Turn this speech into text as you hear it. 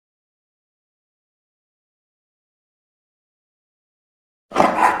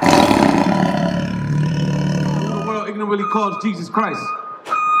ignorantly calls Jesus Christ.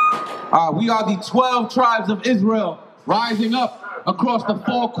 We are the 12 tribes of Israel rising up across the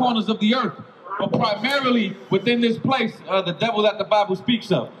 4 corners of the earth, but primarily within this place, the devil that the Bible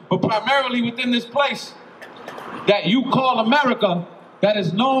speaks of, but primarily within this place that you call America, that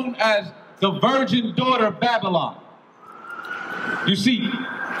is known as the virgin daughter of Babylon. You see,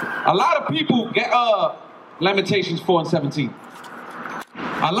 a lot of people get, Lamentations 4:17.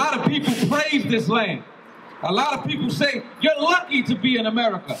 A lot of people praise this land. A lot of people say, you're lucky to be in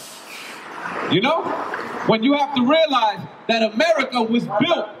America. You know, when you have to realize that America was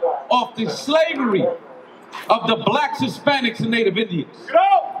built off the slavery of the blacks, Hispanics, and Native Indians.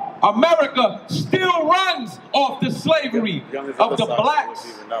 America still runs off the slavery of the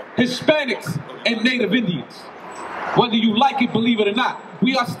blacks, Hispanics, and Native Indians. Whether you like it, believe it or not,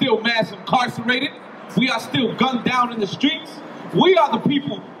 we are still mass incarcerated. We are still gunned down in the streets. We are the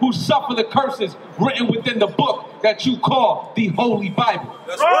people who suffer the curses written within the book that you call the Holy Bible.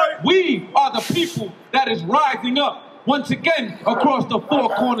 That's right. We are the people that is rising up once again across the 4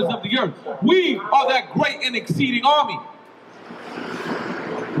 corners of the earth. We are that great and exceeding army.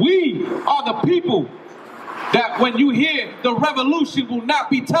 We are the people that when you hear the revolution will not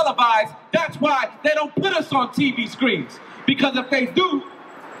be televised, that's why they don't put us on TV screens. Because if they do,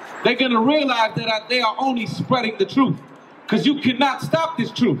 they're going to realize that they are only spreading the truth. Because you cannot stop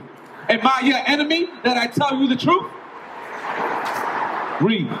this truth. Am I your enemy that I tell you the truth?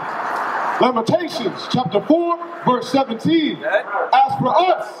 Read. Lamentations chapter 4, verse 17. As for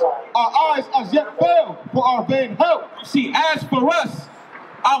us, our eyes as yet failed for our vain help. See, as for us,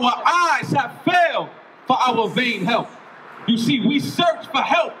 our eyes have failed for our vain help. You see, we search for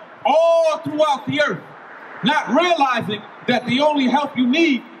help all throughout the earth, not realizing that the only help you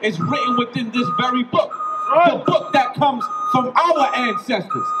need is written within this very book. The book that comes from our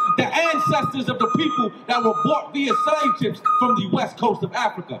ancestors, the ancestors of the people that were brought via slave ships from the west coast of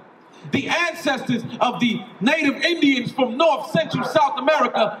Africa, the ancestors of the native Indians from North, Central, South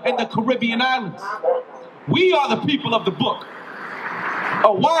America, and the Caribbean islands. We are the people of the book.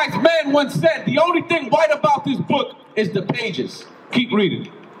 A wise man once said, the only thing white about this book is the pages. Keep reading.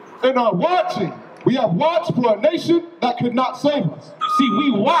 In our watching, we have watched for a nation that could not save us. See,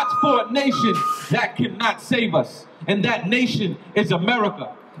 we watch for a nation that cannot save us. And that nation is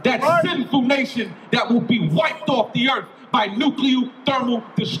America. That sinful nation that will be wiped off the earth by nuclear thermal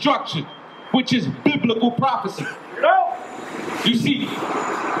destruction, which is biblical prophecy. You see,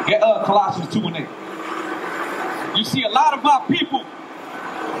 Colossians 2:8. You see, a lot of our people,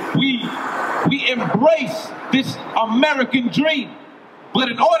 we embrace this American dream. But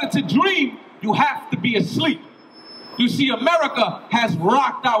in order to dream, you have to be asleep. You see, America has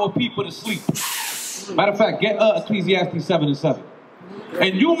rocked our people to sleep. Matter of fact, get Ecclesiastes 7:7.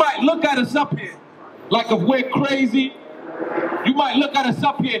 And you might look at us up here like if we're crazy. You might look at us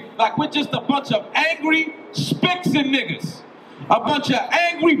up here like we're just a bunch of angry spicks and niggas. A bunch of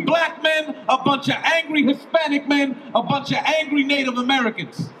angry black men, a bunch of angry Hispanic men, a bunch of angry Native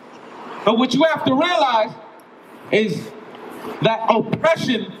Americans. But what you have to realize is that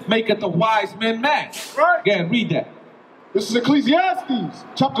oppression maketh a wise man mad. Again, read that. This is Ecclesiastes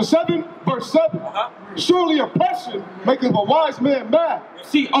chapter 7, verse 7. Surely oppression maketh a wise man mad.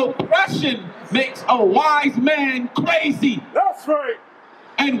 See, oppression makes a wise man crazy. That's right.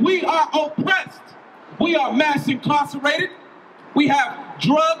 And we are oppressed. We are mass incarcerated. We have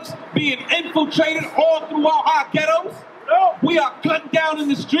drugs being infiltrated all throughout our ghettos. We are gunned down in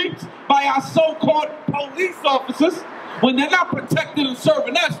the streets by our so-called police officers. When they're not protecting and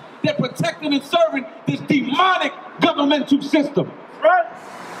serving us, they're protecting and serving this demonic governmental system.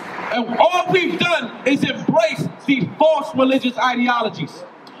 And all we've done is embrace these false religious ideologies.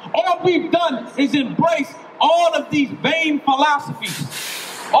 All we've done is embrace all of these vain philosophies.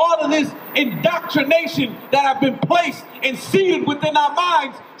 All of this indoctrination that have been placed and seeded within our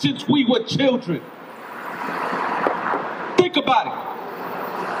minds since we were children. Think about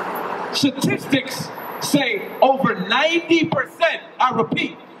it. Statistics say over 90%, I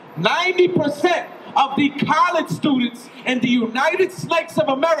repeat, 90% of the college students in the United States of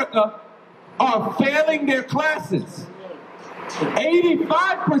America are failing their classes.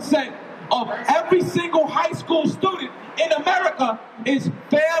 85% of every single high school student in America is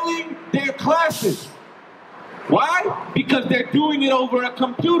failing their classes. Why? Because they're doing it over a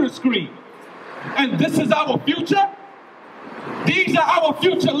computer screen. And this is our future? These are our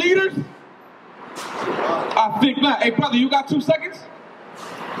future leaders? I think not. Hey, brother, you got 2 seconds?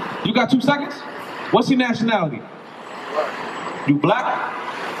 You got 2 seconds? What's your nationality? You black?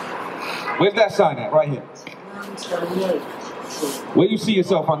 Where's that sign at? Right here. Where you see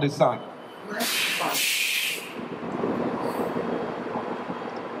yourself on this sign?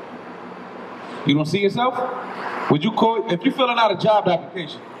 You don't see yourself? Would you call, if you're filling out a job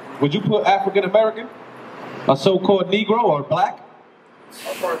application, would you put African American, a so-called Negro, or black?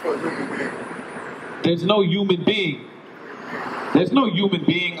 I'll probably put human being. There's no human being. There's no human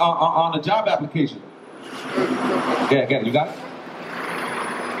being on a job application. Yeah, you got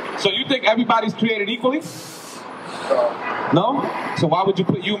it? So you think everybody's created equally? No? So why would you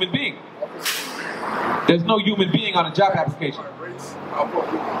put human being? There's no human being on a job application. I'll put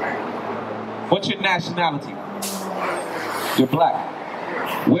human being. What's your nationality? You're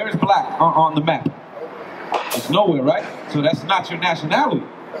black. Where is black on the map? It's nowhere, right? So that's not your nationality.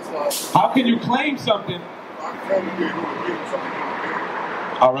 How can you claim something?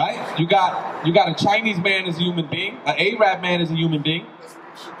 All right, you got a Chinese man as a human being, an Arab man as a human being.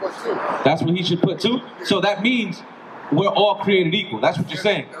 That's what he should put too. So that means we're all created equal. That's what you're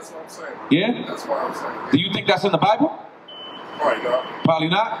saying. That's what I'm saying. Yeah? That's what I'm saying. Do you think that's in the Bible? Probably not. Probably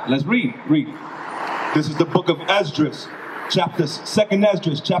not. Let's read. Read. This is the book of Esdras, second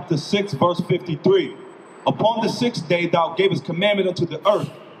Esdras, chapter 6, verse 53. Upon the 6th day thou gavest commandment unto the earth,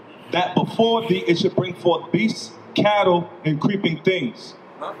 that before thee it should bring forth beasts, cattle, and creeping things.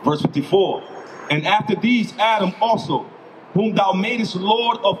 Verse 54. And after these Adam also, whom thou madest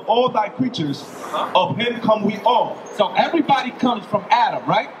Lord of all thy creatures, of him come we all. So everybody comes from Adam,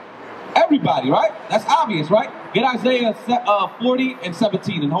 right? Everybody, right? That's obvious, right? Get Isaiah 40 and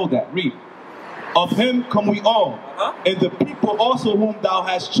 17 and hold that. Read. Of him come we all, and the people also whom thou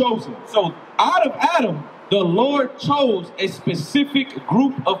hast chosen. So out of Adam, the Lord chose a specific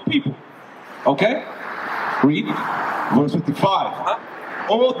group of people. Okay? Read. Verse 55.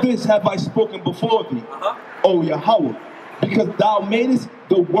 All this have I spoken before thee, O Yahweh, because thou madest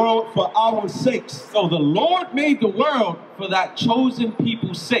the world for our sakes. So the Lord made the world for that chosen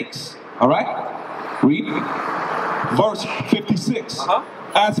people's sakes. All right? Read. Verse 56.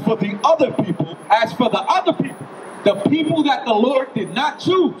 As for the other people, the people that the Lord did not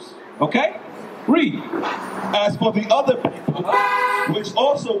choose. Okay? Read. As for the other people, which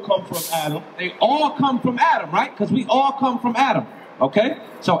also come from Adam. They all come from Adam, right? Because we all come from Adam. Okay?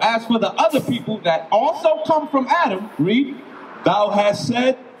 So as for the other people that also come from Adam, read. Thou hast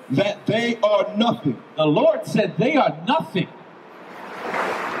said that they are nothing. The Lord said they are nothing.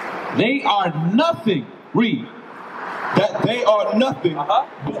 They are nothing. Read. That they are nothing,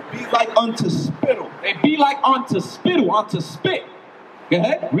 but be like unto spittle. They be like unto spittle, unto spit. Go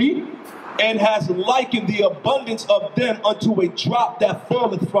ahead, read. And has likened the abundance of them unto a drop that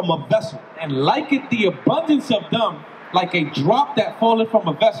falleth from a vessel. And likened the abundance of them like a drop that falleth from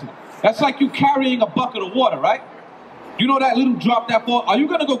a vessel. That's like you carrying a bucket of water, right? You know that little drop that falls? Are you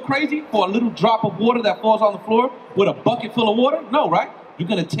going to go crazy for a little drop of water that falls on the floor with a bucket full of water? No, right? You're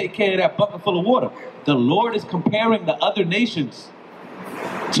going to take care of that bucket full of water. The Lord is comparing the other nations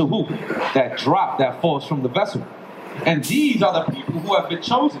to who? That drop that falls from the vessel. And these are the people who have been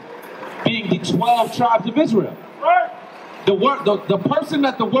chosen, being the 12 tribes of Israel. Right? The person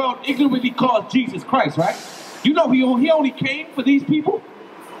that the world ignorantly calls Jesus Christ, right? You know he only came for these people?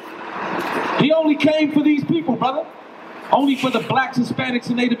 He only came for these people, brother. Only for the blacks, Hispanics,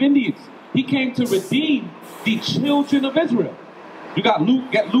 and Native Indians. He came to redeem the children of Israel. You got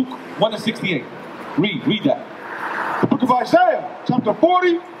Luke, get Luke 1:68. Read that. The book of Isaiah, chapter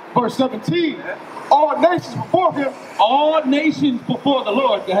 40, verse 17. All nations before him. All nations before the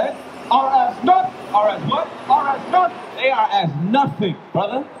Lord, go ahead. Are as nothing. Are as what? Are as nothing. They are as nothing,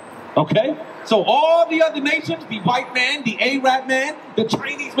 brother. Okay? So all the other nations, the white man, the Arab man, the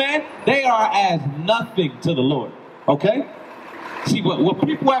Chinese man, they are as nothing to the Lord. Okay? See, what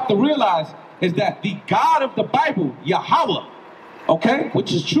people have to realize is that the God of the Bible, Yahweh, okay,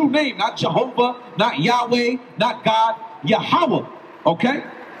 which is true name, not Jehovah, not Yahweh, not God, Yahweh, okay?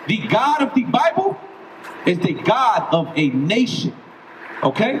 The God of the Bible is the God of a nation,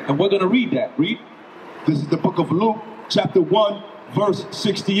 okay? And we're going to read that. Read. This is the book of Luke, chapter 1, verse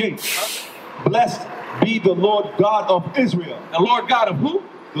 68. Blessed be the Lord God of Israel. The Lord God of who?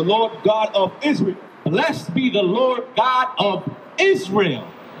 The Lord God of Israel. Blessed be the Lord God of Israel,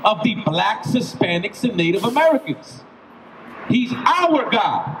 of the blacks, Hispanics, and Native Americans. He's our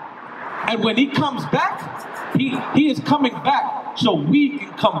God. And when he comes back, he is coming back so we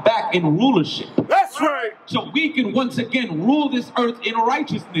can come back in rulership. That's right. So we can once again rule this earth in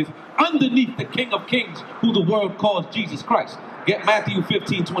righteousness underneath the King of Kings, who the world calls Jesus Christ. Get Matthew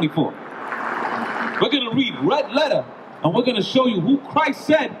 15:24. We're going to read red letter, and we're going to show you who Christ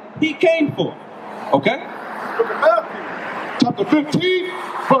said he came for. Okay? Look at Matthew, chapter 15,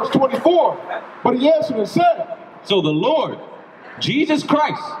 verse 24. But he answered and said, so the Lord, Jesus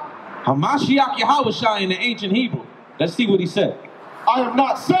Christ, Hamashiach Yahushua in the ancient Hebrew. Let's see what he said. I am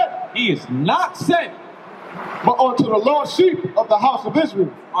not sent He is not sent. But unto the lost sheep of the house of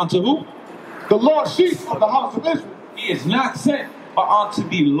Israel. Unto who? The lost sheep of the house of Israel. He is not sent, but unto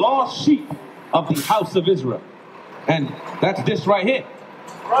the lost sheep of the house of Israel. And that's this right here.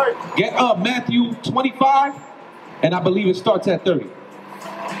 Right. Get up Matthew 25, and I believe it starts at 30.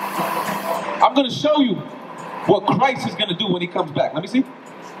 I'm going to show you what Christ is going to do when he comes back. Let me see.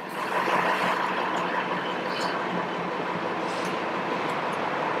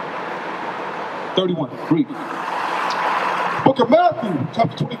 Read. Book of Matthew,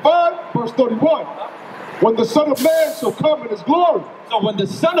 chapter 25, verse 31. When the Son of Man shall come in his glory. So when the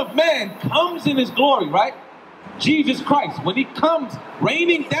Son of Man comes in his glory, right? Jesus Christ, when he comes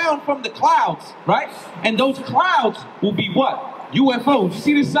raining down from the clouds, right? And those clouds will be what? UFOs. You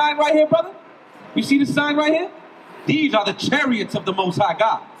see this sign right here, brother? You see this sign right here? These are the chariots of the Most High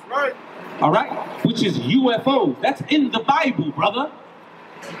God. Right. All right? Which is UFOs. That's in the Bible, brother.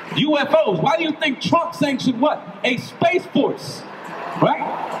 UFOs. Why do you think Trump sanctioned what? A space force,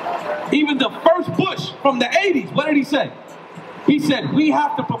 right? Even the first Bush from the 80s, what did he say? He said, we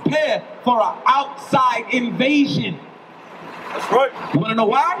have to prepare for an outside invasion. That's right. You want to know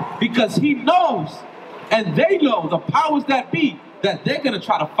why? Because he knows, and they know, the powers that be, that they're going to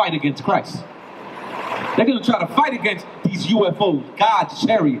try to fight against Christ. They're going to try to fight against these UFOs, God's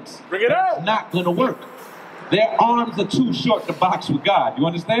chariots. Bring it out. It's not going to work. Their arms are too short to box with God. You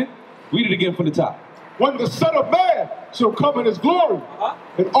understand? Read it again from the top. When the Son of Man shall come in his glory,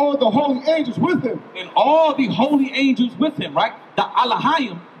 and all the holy angels with him. And all the holy angels with him, right? The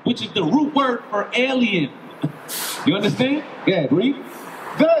Alahayim, which is the root word for alien. You understand? Yeah, read.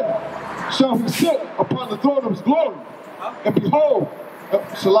 Then shall he sit upon the throne of his glory, and behold,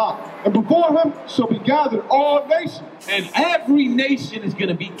 Salah, and before him shall be gathered all nations. And every nation is going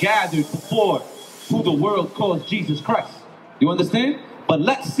to be gathered before who the world calls Jesus Christ. You understand? But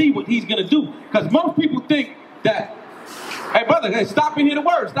let's see what he's going to do. Because most people think that, hey, brother, hey, stop and hear the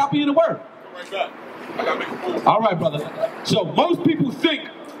word. Stop and hear the word. All right, brother. So most people think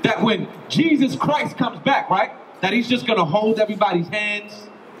that when Jesus Christ comes back, right, that he's just going to hold everybody's hands.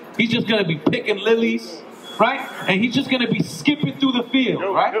 He's just going to be picking lilies, right? And he's just going to be skipping through the field,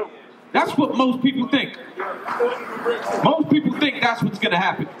 right? That's what most people think. Most people think that's what's going to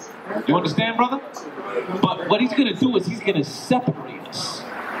happen. You understand, brother? But what he's going to do is he's going to separate us.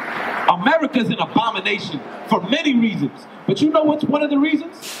 America's an abomination for many reasons. But you know what's one of the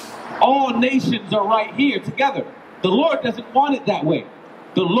reasons? All nations are right here together. The Lord doesn't want it that way.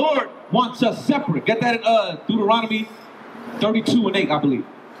 The Lord wants us separate. Get that in Deuteronomy 32 and 8, I believe.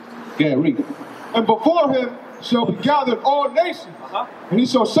 Yeah, read it. And before him shall be gathered all nations, and he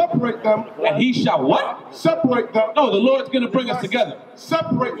shall separate them. And he shall what? Separate them. No, the Lord's going to bring us together.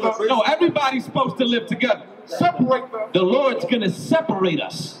 Separate them. No, everybody's supposed to live together. Separate them. The Lord's going to separate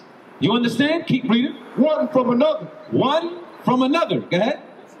us. You understand? Keep reading. One from another. One from another. Go ahead.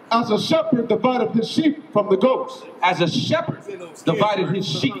 As a shepherd divided his sheep from the goats. As a shepherd divided his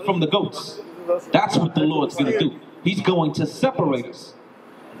sheep from the goats. That's what the Lord's going to do. He's going to separate us.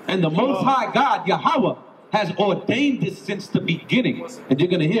 And the Most High God, Yahweh, has ordained this since the beginning. And you're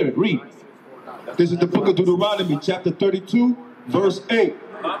going to hear it. Read. This is the book of Deuteronomy, chapter 32, verse 8.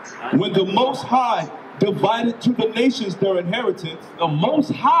 When the Most High divided to the nations their inheritance. The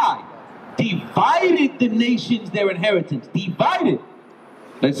Most High divided the nations their inheritance. Divided.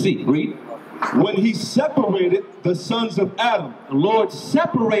 Let's see. Read. When he separated the sons of Adam. The Lord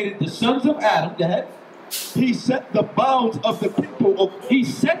separated the sons of Adam. Go ahead. He set the bounds of the people. He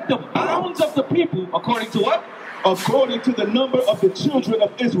set the bounds of the people according to what? According to the number of the children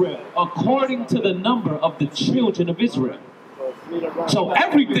of Israel. According to the number of the children of Israel. So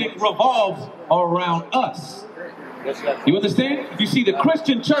everything revolves around us. You understand? You see, the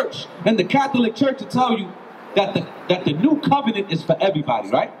Christian church and the Catholic church will tell you that the new covenant is for everybody,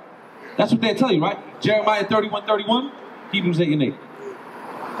 right? That's what they tell you, right? Jeremiah 31:31, Hebrews 8 and 8.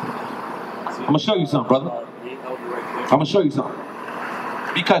 I'm going to show you something, brother. I'm going to show you something.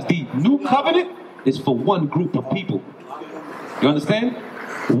 Because the new covenant is for one group of people. You understand?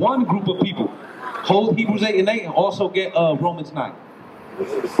 One group of people. Hold Hebrews 8 and 8 and also get Romans 9.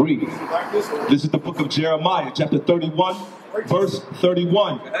 Read. This is the book of Jeremiah, chapter 31, verse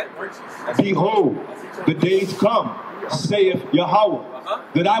 31. Behold, the days come, saith Yahweh,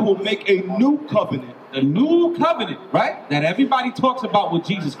 that I will make a new covenant. The new covenant, right? That everybody talks about with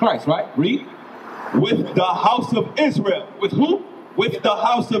Jesus Christ, right? Read. With the house of Israel. With who? With the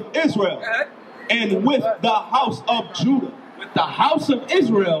house of Israel. And with the house of Judah. With the house of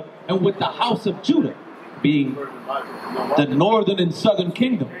Israel and with the house of Judah. Being the northern and southern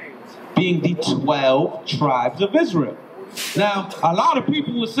kingdom. Being the 12 tribes of Israel. Now, a lot of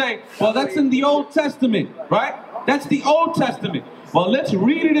people will say, well, that's in the Old Testament, right? That's the Old Testament. Well, let's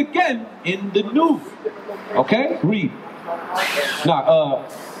read it again in the New. Okay? Read. Now,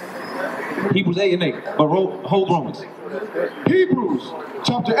 Hebrews 8 and 8. But hold Romans. Hebrews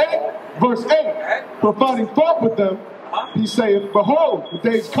chapter 8, verse 8. For finding fault with them, he saith, behold, the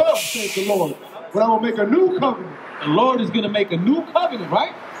days come, saith the Lord, when I will make a new covenant. The Lord is going to make a new covenant,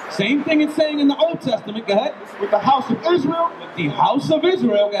 right? Same thing it's saying in the Old Testament. Go ahead. With the house of Israel. With the house of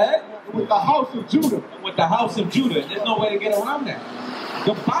Israel. Go ahead. With the house of Judah. With the house of Judah. There's no way to get around that.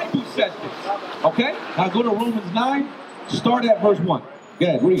 The Bible says this. Okay? Now go to Romans 9. Start at verse 1. Go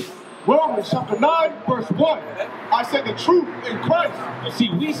ahead, read. Romans chapter 9, verse 1. I say the truth in Christ. See,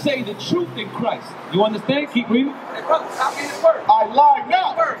 we say the truth in Christ. You understand? Keep reading. I lie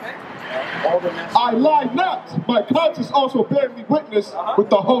not. I lie not. My conscience also bears me witness with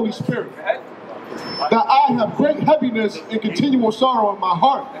the Holy Spirit, that I have great heaviness and continual sorrow in my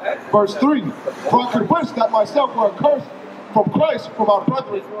heart. Verse 3. For I could wish that myself were accursed from Christ, from our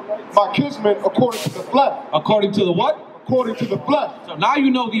brethren, my kinsmen, according to the flesh. According to the what? According to the flesh. So now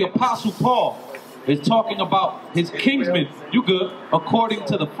you know the Apostle Paul is talking about his kinsmen. You good? According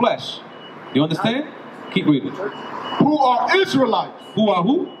to the flesh. You understand? Keep reading. Who are Israelites. Who are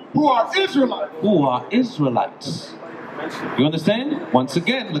who? Who are Israelites. Who are Israelites. You understand? Once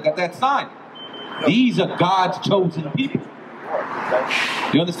again, look at that sign. These are God's chosen people.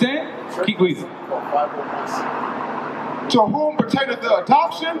 You understand? Keep reading. To whom pertaineth the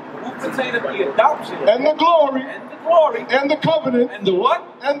adoption. Who pertaineth the adoption. And the glory. And the glory. And the covenant. And the what?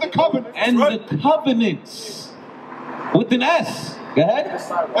 And the covenant. And the covenants. With an S. Go ahead.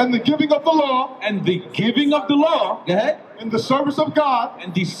 And the giving of the law. And the giving of the law. Go ahead. And the service of God.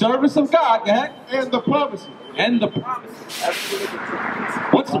 And the service of God. Go ahead. And the promises. And the promises.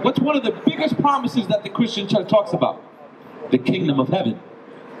 What's one of the biggest promises that the Christian church talks about? The kingdom of heaven.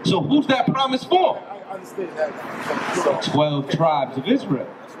 So who's that promise for? 12 tribes of Israel.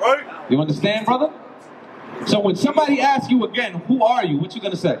 Right. You understand, brother? So when somebody asks you again, who are you? What you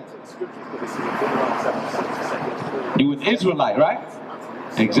gonna say? You're an Israelite, right?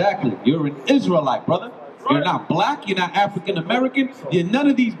 Exactly. You're an Israelite, brother. You're not black. You're not African American. You're none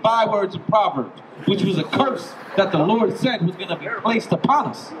of these bywords and proverbs, which was a curse that the Lord said was going to be placed upon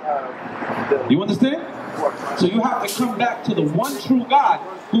us. You understand? So you have to come back to the one true God,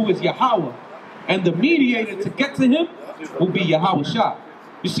 who is Yahweh, and the mediator to get to him will be Yahweh.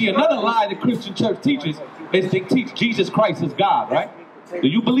 You see, another lie the Christian church teaches is they teach Jesus Christ is God, right? Do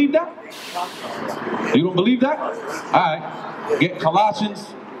you believe that? You don't believe that? All right. Get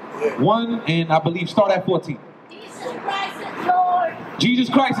Colossians 1 and I believe start at 14. Jesus Christ is Lord. Jesus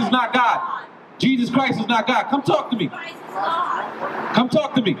Christ is not God. Jesus Christ is not God. Come talk to me. Christ is God. Come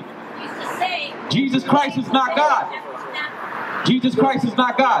talk to me. He's the same. Jesus Christ is not God. Jesus Christ is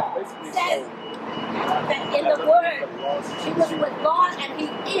not God. It says that in the Word, he was with God and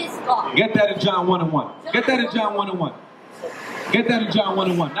he is God. Get that in John 1 and 1. Get that in John 1 and 1. Get that in John 1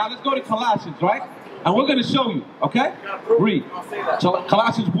 and 1. Now let's go to Colossians, right? And we're going to show you, okay? Read. So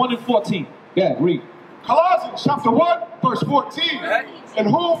Colossians 1 and 14. Yeah, read. Colossians chapter 1, verse 14. In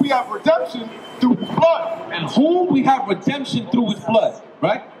whom we have redemption through his blood. And whom we have redemption through his blood,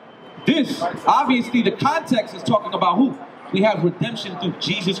 right? This, obviously, the context is talking about who? We have redemption through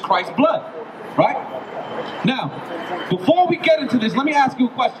Jesus Christ's blood, right? Now, before we get into this, let me ask you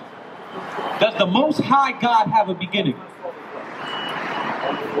a question. Does the Most High God have a beginning?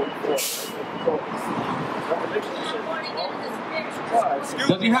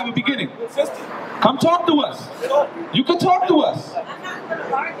 Does he have a beginning? Come talk to us. You can talk to us. I'm not going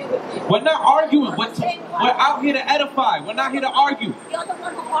to argue with you. We're not arguing. We're out here to edify. We're not here to argue. You're the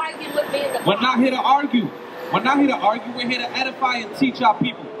one who argued with me in the We're not here to argue. We're not here to argue. We're here to edify and teach our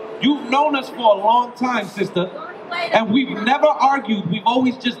people. You've known us for a long time, sister. And we've never argued. We've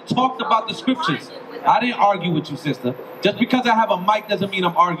always just talked about the scriptures. I didn't argue with you, sister. Just because I have a mic doesn't mean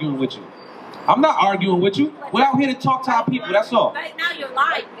I'm arguing with you. I'm not arguing with you. We're out here to talk to our people. That's all. Right now you're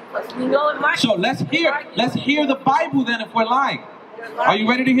lying because we know in Mark. So let's hear the Bible then if we're lying. Are you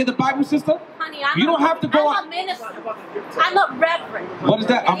ready to hear the Bible, sister? Honey, You don't have to go I'm on. a minister. I'm a reverend. What is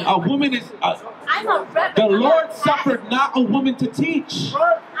that? A woman is... I'm a reverend. The I'm Lord a suffered not a woman to teach.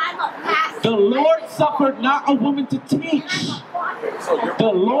 I'm a pastor. The Lord suffered not a woman to teach.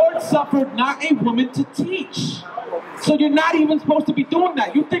 The Lord suffered not a woman to teach. So you're not even supposed to be doing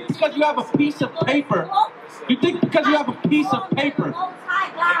that. You think because you have a piece of paper, you think because you have a piece of paper,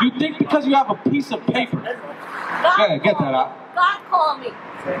 you think because you have a piece of paper. Yeah, get that out. God called me.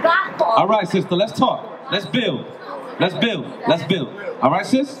 God called me. All right, sister, let's talk. Let's build. Let's build. Let's build. All right,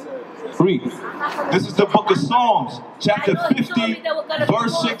 sis? Read. This is the book of Psalms, chapter 50,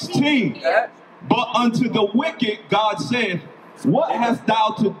 verse 16. But unto the wicked God saith, what hast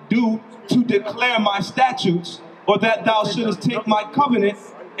thou to do to declare my statutes, or that thou shouldest take my covenant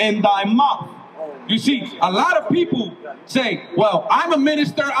in thy mouth? You see, a lot of people say, well, I'm a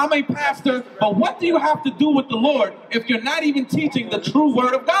minister, I'm a pastor, but what do you have to do with the Lord if you're not even teaching the true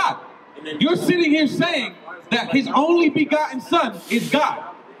word of God? You're sitting here saying that his only begotten son is God,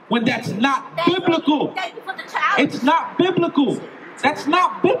 when that's not biblical. It's not biblical. That's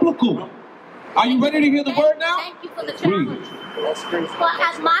not biblical. Are you ready to hear the word now? Thank you for the challenge. For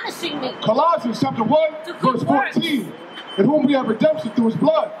admonishing me. Colossians chapter 1, verse 14. In whom we have redemption through his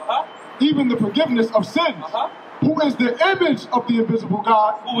blood, even the forgiveness of sins. Who is the image of the invisible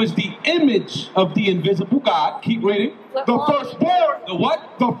God? Who is the image of the invisible God? Keep reading. The firstborn. The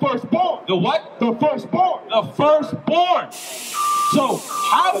what? The firstborn. The what? The firstborn. The firstborn. So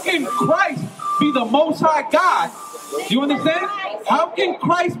how can Christ be the Most High God? Do you understand? How can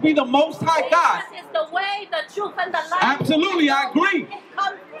Christ be the Most High God? Jesus is the way, the truth, and the life. Absolutely, I agree. It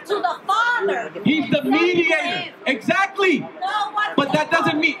comes to the Father. He's the mediator. Exactly. But that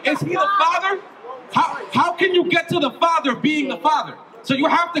doesn't mean, is he the Father? How can you get to the Father being the Father? So you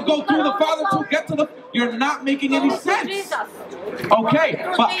have to go through the Father to get to the... You're not making any sense. Okay,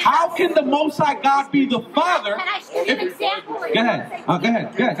 but how can the Most High God be the Father? Can I give you an example? Go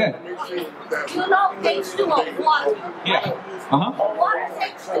ahead. Go ahead. You know H2O, water. Yeah. Water is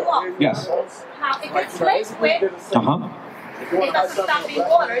H2O. Yes. Now, if it's liquid, it doesn't stop being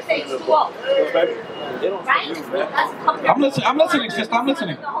water. It's H2O. Right? I'm listening, sister. I'm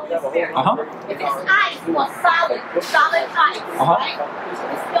listening. If it's ice or solid ice, right?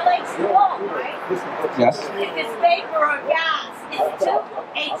 It's still H2O, right? Yes. If it's vapor or gas, it's still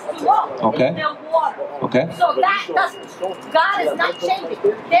H2O. Okay. It's still water. Okay. So that doesn't, God is not changing.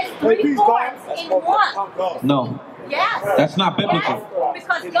 There's three forms in one. No. Yes. That's not biblical. Yes,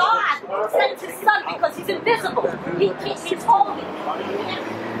 because God sent his son because he's invisible. He's holy. He can't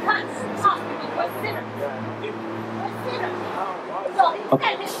touch us because we're sinners. We're sinners. So he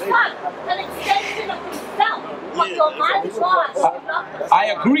sent his son, an extension of himself. But the Almighty God loved us. I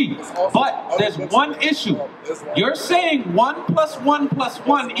agree, but there's one issue. You're saying 1 + 1 +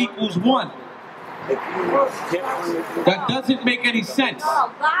 1 equals 1. That doesn't make any sense.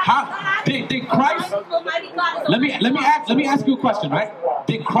 How did Christ? Let me ask you a question, right?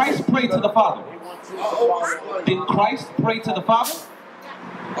 Did Christ pray to the Father? Did Christ pray to the Father?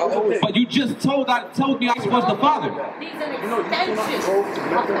 But you just told me I was the Father. He's an extension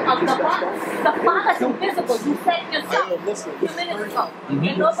of the Father. The Father's invisible. You said yourself a few minutes ago.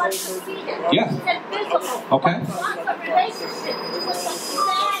 And nobody can see him. Yes. He's invisible. Okay. He wants a relationship with the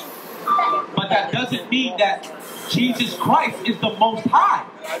man. But that doesn't mean that Jesus Christ is the Most High.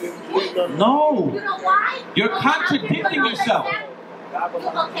 No. You know why? You're contradicting yourself.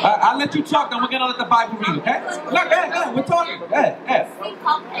 I'll let you talk, then we're going to let the Bible read, okay? Look, go ahead, we're talking. Go ahead. Okay,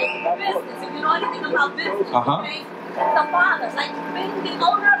 business. If you know anything about business, okay? The father, like the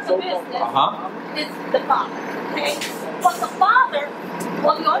owner of the business is the father, okay? But the father,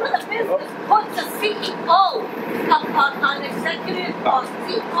 well, the owner of the business puts a CEO, an executive or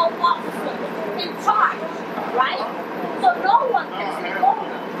CEO officer in charge, right? So no one can take over.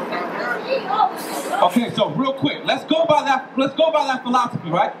 Okay, so real quick, let's go by that philosophy,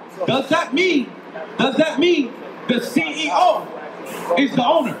 right? Does that mean the CEO is the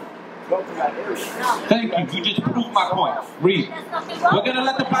owner? Thank you. You just proved my point. Read. We're gonna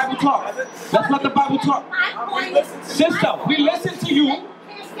let the Bible talk. Let's let the Bible talk. Sister, we listen to you.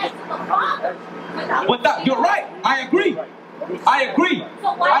 You're right. I agree.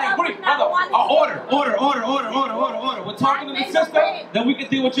 Brother, order. We're talking to the sister, then we can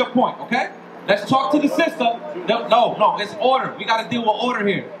deal with your point, okay? Let's talk to the sister. No, it's order. We got to deal with order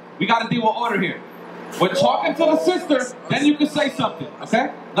here. We're talking to the sister, then you can say something,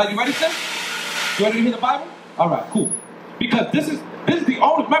 okay? Now, you ready, sis? You ready to hear the Bible? All right, cool. Because this is the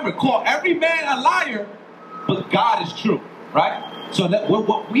only, remember, call every man a liar, but God is true, right? So that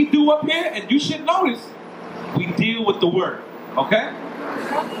what we do up here, and you should notice, we deal with the word, okay?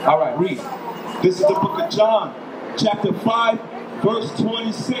 All right, read. This is the book of John, chapter 5, verse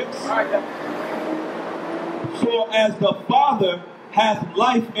 26. For as the Father hath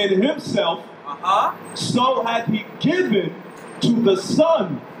life in himself, so hath he given to the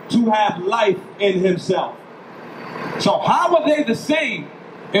Son to have life in himself. So how are they the same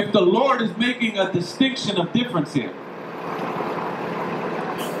if the Lord is making a distinction of difference here?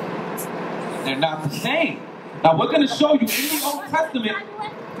 They're not the same. Now we're going to show you in the Old Testament,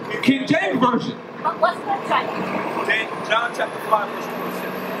 King James Version. What's that? John chapter 5, verse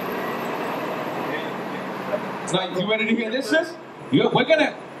 26. Now, you ready to hear this, sis? You're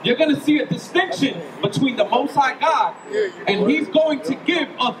gonna see a distinction between the Most High God, and He's going to give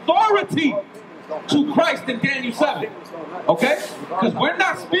authority to Christ in Daniel 7. Okay? Because we're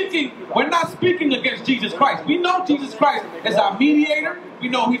not speaking against Jesus Christ. We know Jesus Christ is our mediator. We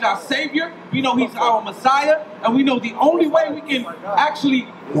know He's our Savior. We know He's our Messiah. And we know the only way we can actually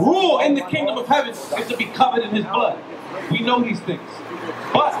rule in the kingdom of heaven is to be covered in His blood. We know these things.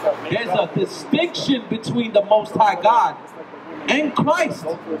 But there's a distinction between the Most High God and Christ.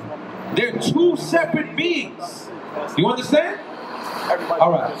 They're two separate beings. You understand?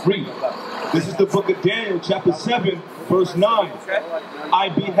 All right, read. This is the book of Daniel, chapter 7, verse 9. I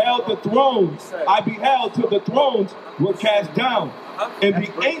beheld till the thrones were cast down, and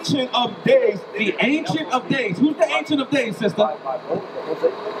the Ancient of Days. The Ancient of Days. Who's the Ancient of Days, sister?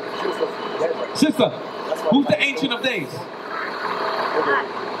 Sister, who's the Ancient of Days?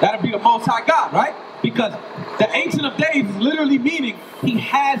 That'll be the Most High God, right? Because the Ancient of Days is literally meaning He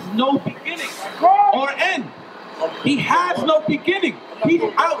has no beginning or end. He has no beginning. He's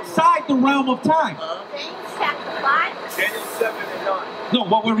outside the realm of time. James chapter 5. Daniel 7 and 9. No,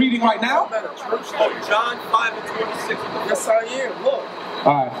 what we're reading right now? Oh, John 5 and 26. Yes, I am. Look.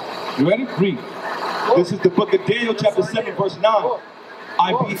 All right. You ready? Read. This is the book of Daniel, chapter 7, verse 9.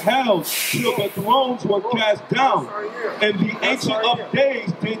 I beheld till the thrones were cast down, and the Ancient of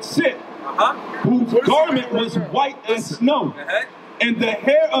Days did sit, whose garment was white as snow, and the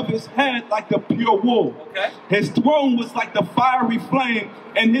hair of his head like the pure wool. His throne was like the fiery flame,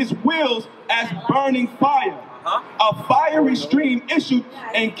 and his wheels as burning fire. A fiery stream issued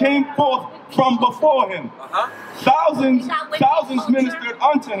and came forth from before him. Thousands ministered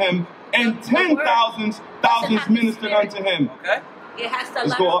unto him, and 10,000s ministered unto him. It has to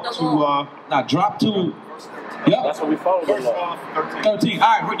Let's go up to now drop to. Yep. That's what we follow. verse 13.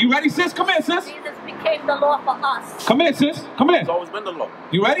 All right, you ready, sis? Come in, sis. Jesus became the law for us. Come in, sis. Come in. It's always been the law.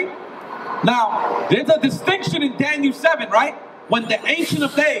 You ready? Now, there's a distinction in Daniel 7, right? When the Ancient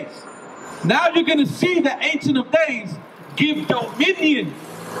of Days. Now you're going to see the Ancient of Days give dominion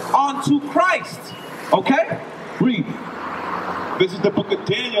unto Christ. Okay? Read. This is the book of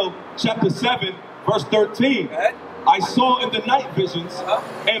Daniel, chapter 7, verse 13. I saw in the night visions,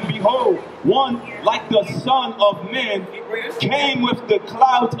 and behold, one like the Son of Man came with the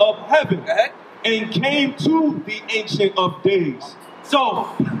clouds of heaven, and came to the Ancient of Days. So,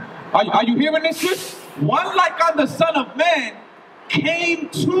 are you hearing this, sis? One like unto the Son of Man came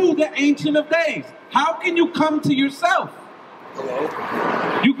to the Ancient of Days. How can you come to yourself?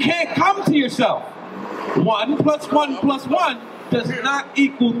 You can't come to yourself. 1 plus 1 plus 1 does not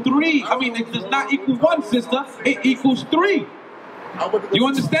equal 3. I mean, it does not equal 1, sister. It equals 3. You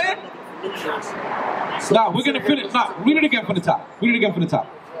understand? Now, we're going to finish. Now, read it again from the top. Read it again from the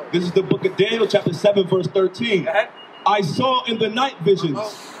top. This is the book of Daniel, chapter 7, verse 13. I saw in the night visions,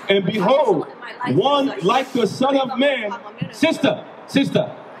 and behold, one like the Son of Man. Sister,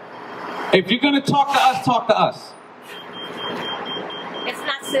 if you're going to talk to us, talk to us. It's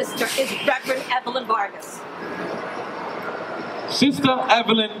not sister, it's Reverend Evelyn Vargas. Sister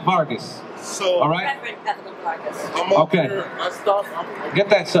Evelyn Vargas. So, all right? Reverend Evelyn Vargas. I'm up Okay. here. Get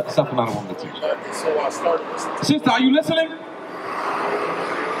that supplemental one to teach. So I started listening. Sister, are you listening?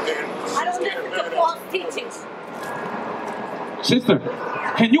 I don't listen to false teachings. Sister,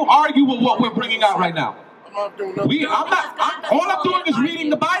 can you argue with what we're bringing out right now? I'm not doing nothing. All I'm doing is reading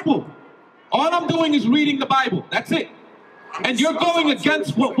the Bible. All I'm doing is reading the Bible. That's it. And you're going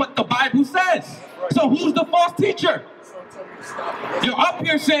against what the Bible says. So who's the false teacher? You're up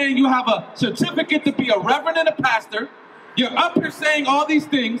here saying you have a certificate to be a reverend and a pastor. You're up here saying all these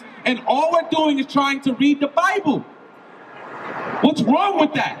things, and all we're doing is trying to read the Bible. What's wrong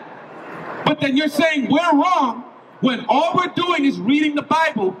with that? But then you're saying we're wrong when all we're doing is reading the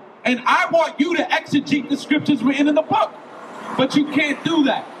Bible, and I want you to exegete the scriptures written in the book. But you can't do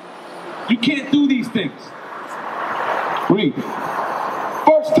that. You can't do these things. Read.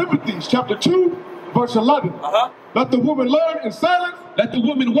 1 Timothy chapter 2, verse 11. Let the woman learn in silence. Let the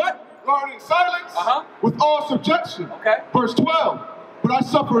woman what? Learn in silence with all subjection. Verse 12. But I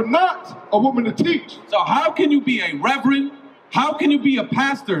suffer not a woman to teach. So how can you be a reverend? How can you be a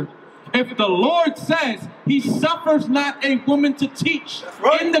pastor if the Lord says he suffers not a woman to teach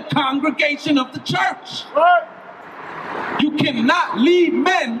in the congregation of the church? You cannot lead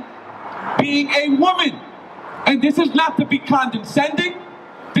men being a woman. And this is not to be condescending.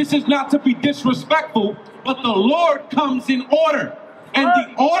 This is not to be disrespectful. But the Lord comes in order. And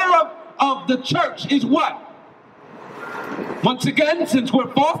the order of the church is what? Once again, since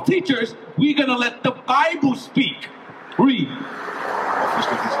we're false teachers, we're going to let the Bible speak. Read.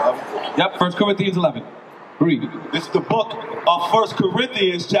 Yep, 1 Corinthians 11. Read. This is the book of 1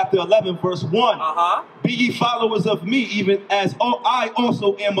 Corinthians chapter 11, verse 1. Be ye followers of me, even as I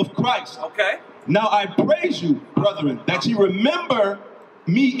also am of Christ. Okay. Now I praise you, brethren, that ye remember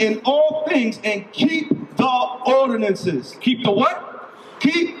me in all things and keep the ordinances. Keep the what?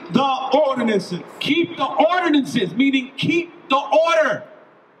 Keep the ordinances. Keep the ordinances, meaning keep the order.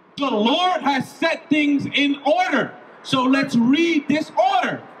 The Lord has set things in order. So let's read this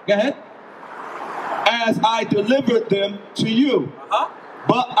order. Go ahead. As I delivered them to you.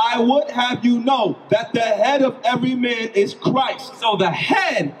 But I would have you know that the head of every man is Christ. So the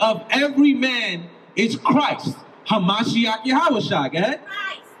head of every man is Christ. Hamashiach Yawasap. Go ahead.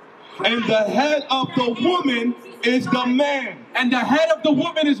 And the head of the woman is the man. And the head of the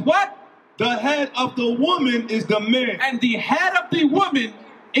woman is what? The head of the woman is the man. And the head of the woman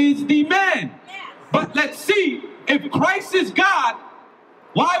is the man. But let's see, if Christ is God,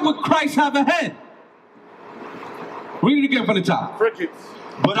 why would Christ have a head? Read it again from the top. Crickets.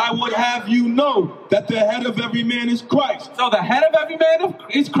 But I would have you know that the head of every man is Christ. So the head of every man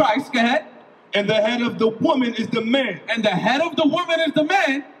is Christ. Go ahead. And the head of the woman is the man. And the head of the woman is the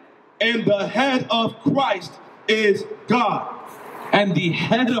man. And the head of Christ is God. And the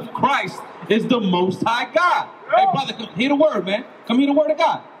head of Christ is the Most High God. Hey, brother, come hear the word, man. Come hear the word of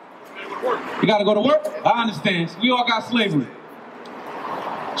God. You got to go to work? I understand. We all got slavery.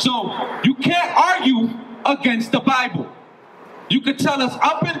 So you can't argue against the Bible. You could tell us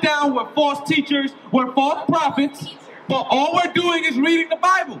up and down we're false teachers, we're false prophets, but all we're doing is reading the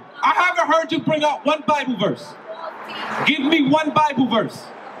Bible. I haven't heard you bring out one Bible verse. Give me one Bible verse.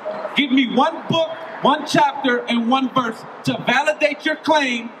 Give me one book, one chapter, and one verse to validate your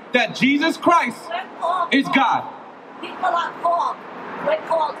claim that Jesus Christ is God. People are called. We're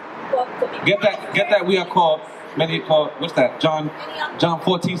called. Get that we are called. Many are called, what's that? John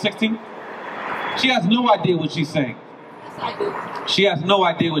 14:16? She has no idea what she's saying. Yes, I do. She has no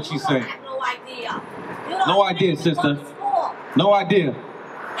idea what she's saying. I have no idea. No idea, sister. No idea.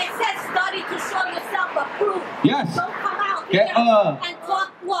 It says study to show yourself approved. Yes. Don't come out here and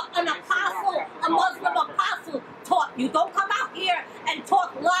talk what an apostle, a Muslim apostle taught you. Don't come out here and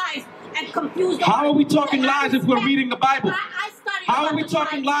talk lies and confuse them. How are we talking lies if we're reading the Bible? I studied. How are we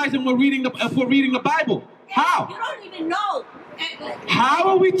talking lies if we're reading the Bible? How? You don't even know. How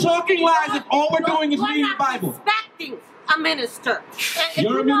are we talking lies if all we're doing is reading the Bible? Respecting a minister. If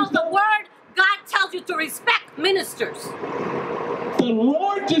You're you a know minister? the word, God tells you to respect ministers. The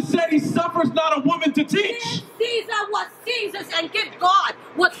Lord just said he suffers not a woman to teach. Give Caesar what Caesar's and give God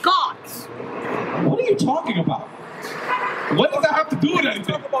what's God's. What are you talking about? What does that have to do with anything?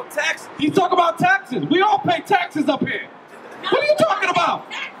 Talk about taxes. He's talking about taxes. We all pay taxes up here. What are you talking about?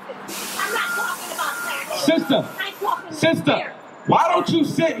 I'm not talking about taxes. Sister, I'm talking sister, here. why don't you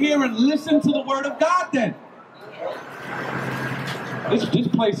sit here and listen to the word of God then? This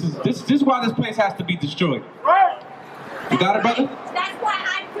place is why this place has to be destroyed. You got it, brother? That's why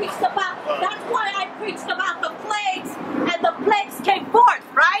I preached about the plagues, and the plagues came forth,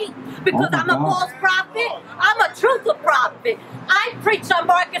 right? Because I'm a false prophet. I'm a truthful prophet. I preached on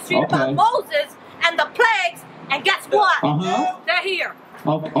Market Street about Moses and the plagues, and guess what? They're here.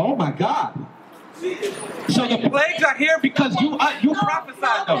 Oh my God. So the plagues are here because you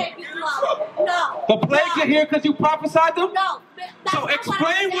prophesied them. No. The plagues are here because you prophesied them? No. So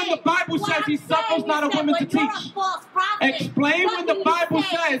explain when the Bible says he suffers not a woman to teach. Explain when the Bible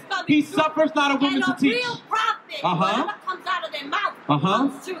says he suffers not a woman to teach. Real prophet, whatever comes out of their mouth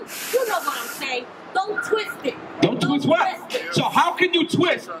comes true. You know what I'm saying. Don't twist it. Don't twist what? So how can you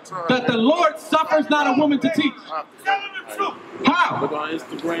twist that the Lord suffers not a woman to teach? How? Look on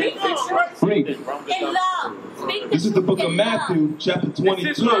Instagram. Read. In love. This is the book of Matthew, chapter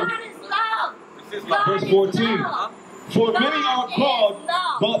 22, God is love. verse 14. For many are called,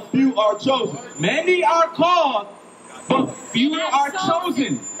 but few are chosen. Many are called, but few are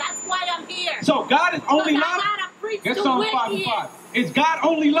chosen. That's why I'm here. So God is only love? Get Psalm 5 and 5. Is God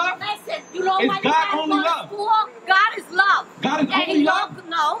only love? Listen, you know Is why God you only gotta love? go to school? God is love. God is And only he love?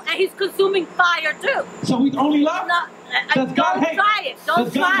 No, and he's consuming fire too. So he's only love? No, Does God don't hate? try it. Don't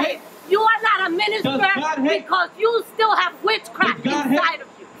Does God try hate? it. You are not a minister Does God hate? because you still have witchcraft Does God inside hate? of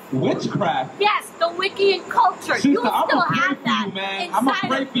you. Witchcraft? Yes, the Wiccan culture. Sister, you I'm still going to pray have for that you, man. inside I'm going to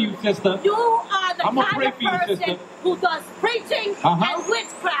pray of for you, sister. You are the I'ma kind pray of for you, person sister. who does preaching and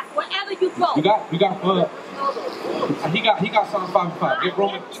witchcraft wherever you go. He got Psalm 5 and 5. Get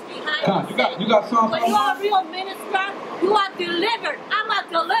Roman. God, you got Psalm 5 When and you are 5? a real minister, you are delivered. I'm a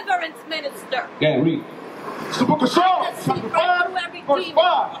deliverance minister. Yeah, read. It's the book of Psalms, chapter 5, verse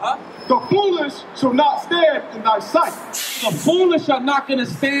 5. The foolish shall not stand in thy sight. The foolish are not going to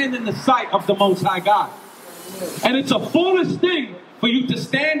stand in the sight of the Most High God. And it's a foolish thing for you to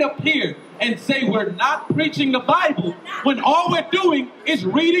stand up here and say we're not preaching the Bible when all we're doing is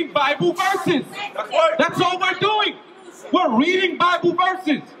reading Bible verses. That's all we're doing. We're reading Bible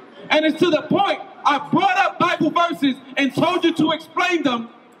verses. And it's to the point I brought up Bible verses and told you to explain them,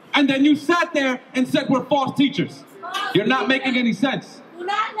 and then you sat there and said we're false teachers. You're not making any sense. Do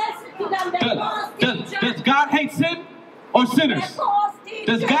not listen to them. They're false teachers. Does God hate sin or sinners?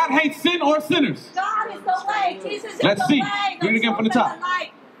 Does God hate sin or sinners? God is the way. Jesus is Let's the see. way. Read it again from the top.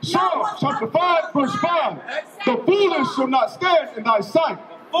 Psalm chapter 5, verse 5. The foolish shall not stand in thy sight.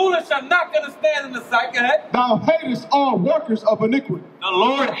 Foolish are not going to stand in the sight. Go ahead. Thou hatest all workers of iniquity. The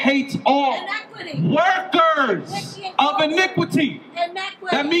Lord hates all workers of iniquity.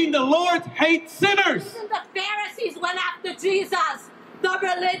 That means the Lord hates sinners. Even the Pharisees went after Jesus. The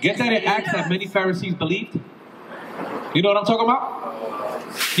religious Get that in Acts that many Pharisees believed? You know what I'm talking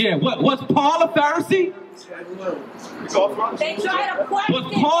about? Yeah, was Paul a Pharisee? They tried to question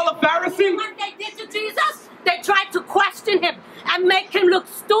Was Paul a Pharisee? what they did to Jesus? They tried to question him and make him look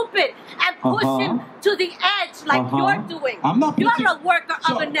stupid and push him to the edge like you're doing. I'm not You're a worker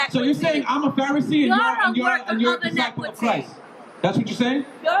of iniquity. So you're saying I'm a Pharisee and you're a disciple of Christ? That's what you're saying?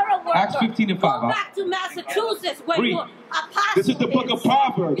 You're a worker. Acts 15 and 5. Go back to Massachusetts where Read. your apostle This is the book of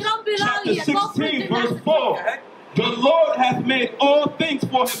Proverbs, You don't belong chapter here. Go preach 16, in verse Massachusetts. 4. The Lord hath made all things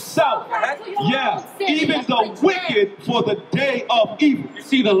for himself. Yeah, even the wicked for the day of evil. You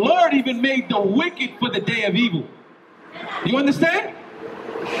see, the Lord even made the wicked for the day of evil. You understand?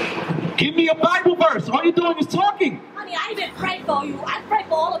 Give me a Bible verse. All you're doing is talking. Honey, I even pray for you. I pray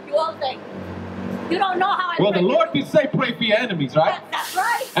for all of you all day. You don't know how I Well, pray. the Lord did say pray for your enemies, right? That's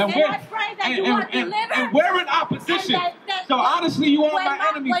right. And I pray that you are delivered. and we're in opposition. So honestly, you are my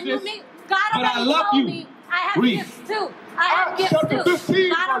enemies, sis. God But I already love told you. me I have Read. gifts too. I have Acts gifts chapter too. 15,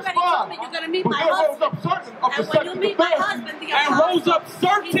 God verse already told 5. me you're going to meet But my there rose husband. up certain of the And when sect you of meet the my Pharisees. husband, the And apostle, rose up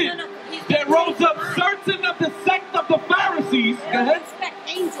certain. There rose up certain of the sect of the Pharisees. Go They don't ahead. respect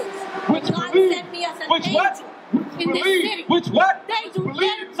angels. Which God believe- sent me as an Which angel what? in this believe- city. Which what? They do.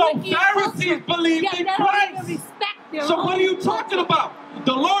 believe. So wicked Pharisees culture. believed Yeah, in they don't even Christ. respect their So own what are you talking about?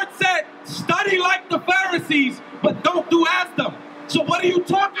 The Lord said, study like the Pharisees, but don't do as them. So what are you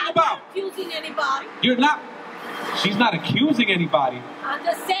talking I'm about? not accusing anybody. You're not. She's not accusing anybody. I'm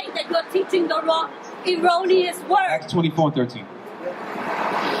just saying that you're teaching the wrong, erroneous word. Acts 24 and 13.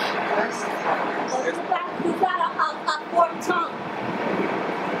 You got a forked tongue.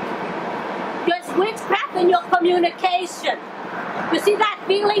 There's witchcraft in your communication. You see that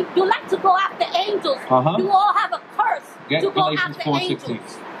feeling? You like to go after angels. You all have a curse Get to go Galatians after 4:16.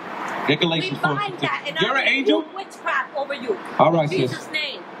 angels. Get We Galatians 4 bind that, and You're I an angel? rebuke witchcraft over you. All right, In sis. Jesus'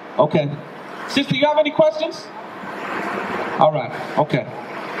 name. Okay. Sister, you have any questions? All right. Okay.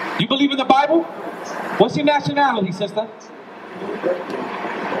 You believe in the Bible? What's your nationality, sister?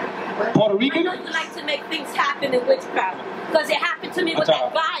 Puerto I Rican? know you like to make things happen in witchcraft. Because it happened to me with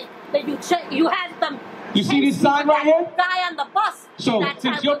that guy that you had them. You see this sign right here? Guy on the bus. So that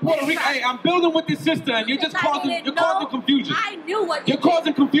since time you're with Puerto Rican, witchcraft. hey, I'm building with this sister, and you're just Because I causing didn't causing know. confusion. I knew what you You're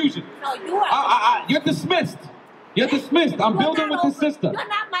causing confusion. No, you are. You're dismissed. You're dismissed. I'm You're building not with this over- sister. You're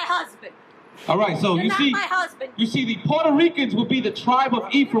not my husband. All right, so You're you not see, my husband. you see, the Puerto Ricans will be the tribe of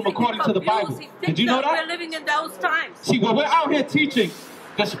Ephraim according to the Bible. Did you know We're that? living in those times. See, when we're out here teaching,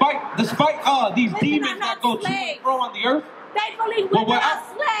 despite these Women demons are that not go to and slaves. fro on the earth, They believe Well, women we're are out-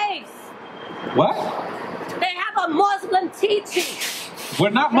 slaves. what? They have a Muslim teaching. We're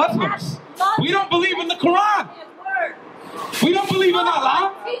not Muslims. We don't believe in the Quran. Word. We don't believe in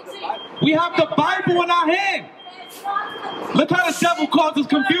Allah. Teaching. We have the Bible in our hand. Look how the devil causes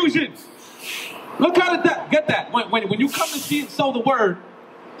confusion. Look how get that. When you come to see and sow the word,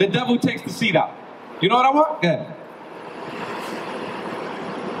 the devil takes the seed out. You know what I want? Yeah.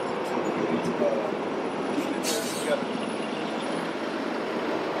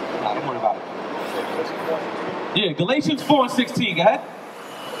 Nah, don't worry about it. Yeah, Galatians 4 and 16. Go ahead.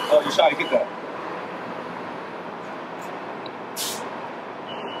 Oh, you trying to get that?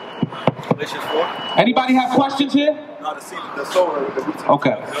 Galatians 4? Anybody have questions here? No, the seed, the sower, the root.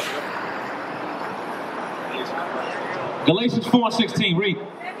 Okay. Galatians 4 and 16. Read.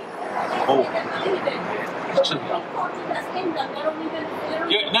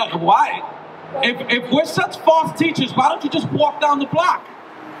 Now, why? If we're such false teachers, why don't you just walk down the block?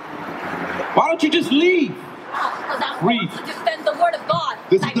 Why don't you just leave? Read. To defend the word of God.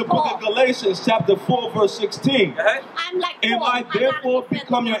 This like is the book Paul. of Galatians, chapter 4, verse 16. I'm like Am Paul. I therefore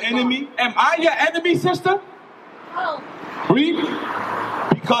become your enemy? Am I your enemy, sister? Oh, Read.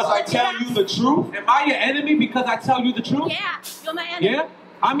 Because I tell you the truth? Am I your enemy because I tell you the truth? yeah, you're my enemy. Yeah?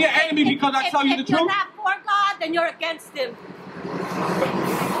 I'm your enemy because I tell you the If you're truth? not for God, then you're against him.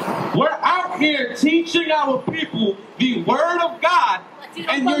 We're out here teaching our people the word of God,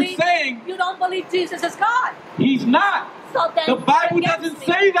 and you're saying you don't believe Jesus is God. He's not. So then the Bible doesn't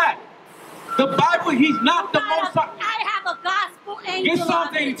say that. The Bible, He's not the most. I have a gospel angel. Get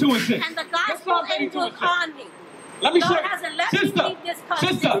Psalms 82 and 6. And the gospel angel is on me. Let me show you.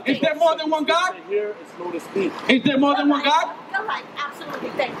 Sister, is there more than one God? Is there more than one God? You're right, absolutely.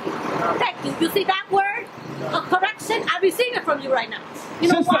 Thank you. Thank you. You see that word? A correction? I receive it from you right now. You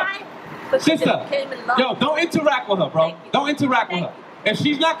know why? Sister, yo, don't interact with her, bro. Don't interact with her. If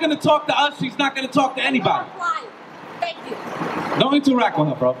she's not going to talk to us, she's not going to talk to anybody. Thank you. Don't interact with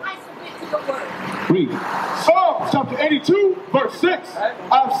her, bro. I submit to your word. Read. Psalms chapter 82, verse 6.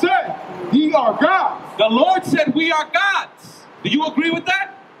 I've said, ye are gods. The Lord said we are gods. Do you agree with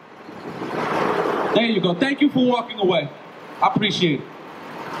that? There you go. Thank you for walking away. I appreciate it.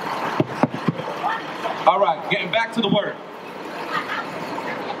 All right, getting back to the word.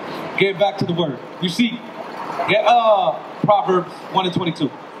 Getting back to the word. You see, get Proverbs 1 and 22.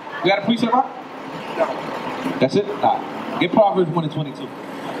 You got a precept, right? That's it? All right. Get Proverbs 1 and 22.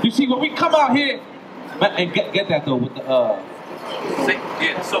 You see, when we come out here, and get that though with the say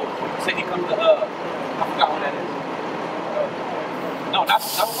he comes to I forgot what that is. No, not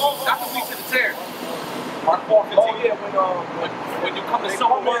the weeks of the tear. Mark 4:15. Oh yeah, when you come to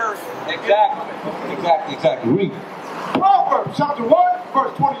sow a word. Exactly. Read. Proverbs chapter 1,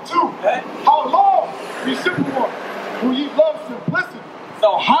 verse 22. How long, ye simple ones, will ye love simplicity?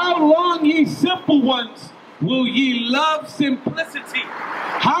 So how long, ye simple ones, will ye love simplicity?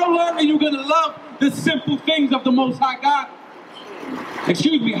 How long are you going to love the simple things of the Most High God?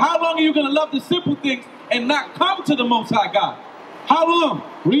 Excuse me, how long are you going to love the simple things and not come to the Most High God? How long?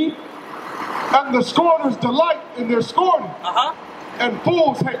 Read. And the scorners delight in their scorning. And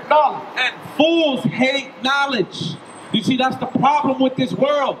fools hate knowledge. And fools hate knowledge. You see, that's the problem with this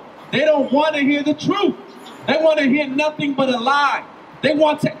world. They don't want to hear the truth. They want to hear nothing but a lie. They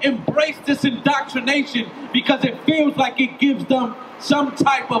want to embrace this indoctrination because it feels like it gives them some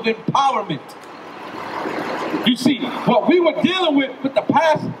type of empowerment. You see, what we were dealing with the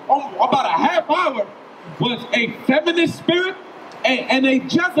past about a half hour was a feminist spirit and a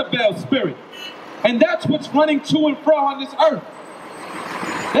Jezebel spirit. And that's what's running to and fro on this earth.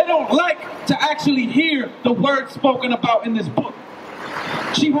 They don't like to actually hear the word spoken about in this book.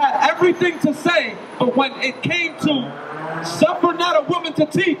 She had everything to say, but when it came to suffer not a woman to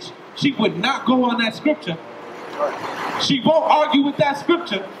teach, she would not go on that scripture. She won't argue with that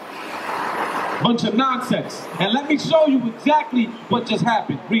scripture. Bunch of nonsense. And let me show you exactly what just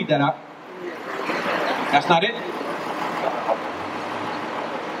happened. Read that out. That's not it.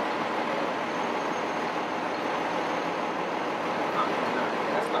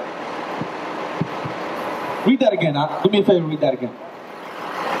 Read that again. Do me a favor, read that again.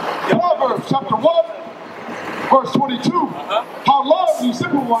 Proverbs chapter 1, verse 22. How long, ye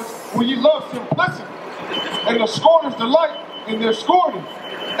simple ones, will ye love simplicity? And the scorners delight in their scorning,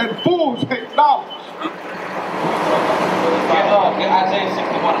 and fools hate knowledge. Isaiah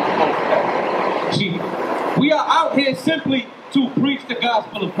 61. See, we are out here simply to preach the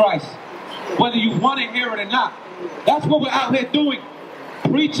gospel of Christ, whether you want to hear it or not. That's what we're out here doing,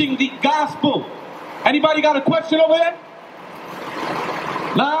 preaching the gospel. Anybody got a question over there?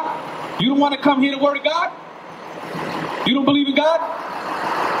 Nah? You don't want to come hear the word of God? You don't believe in God?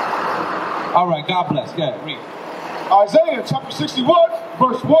 All right, God bless. Yeah, read. Isaiah chapter 61,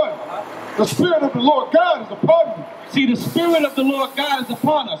 verse 1. The Spirit of the Lord God is upon me. See, the Spirit of the Lord God is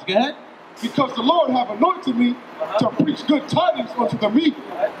upon us. Go ahead. Because the Lord hath anointed me to preach good tidings unto the meek.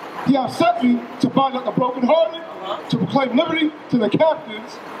 He hath sent me to bind up the brokenhearted, to proclaim liberty to the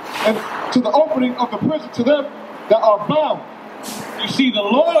captives, and to the opening of the prison to them that are bound. You see, the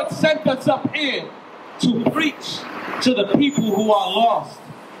Lord sent us up here to preach to the people who are lost,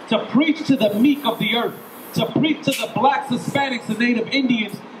 to preach to the meek of the earth, to preach to the blacks, Hispanics, and Native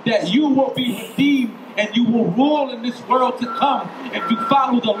Indians that you will be redeemed and you will rule in this world to come if you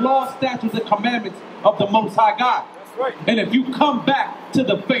follow the law, statutes, and commandments of the Most High God. That's right. And if you come back to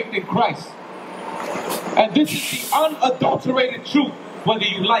the faith in Christ. And this is the unadulterated truth, whether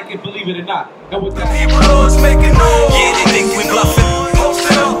you like it, believe it or not. And with that, making noise. Yeah, they think we bluffing.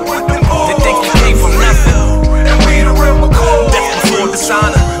 Posted up with them boys. They think we came from nothing. And we the real McCoy. Death before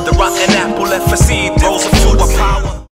dishonor. The rotten apple left for seed. Rose up to a power.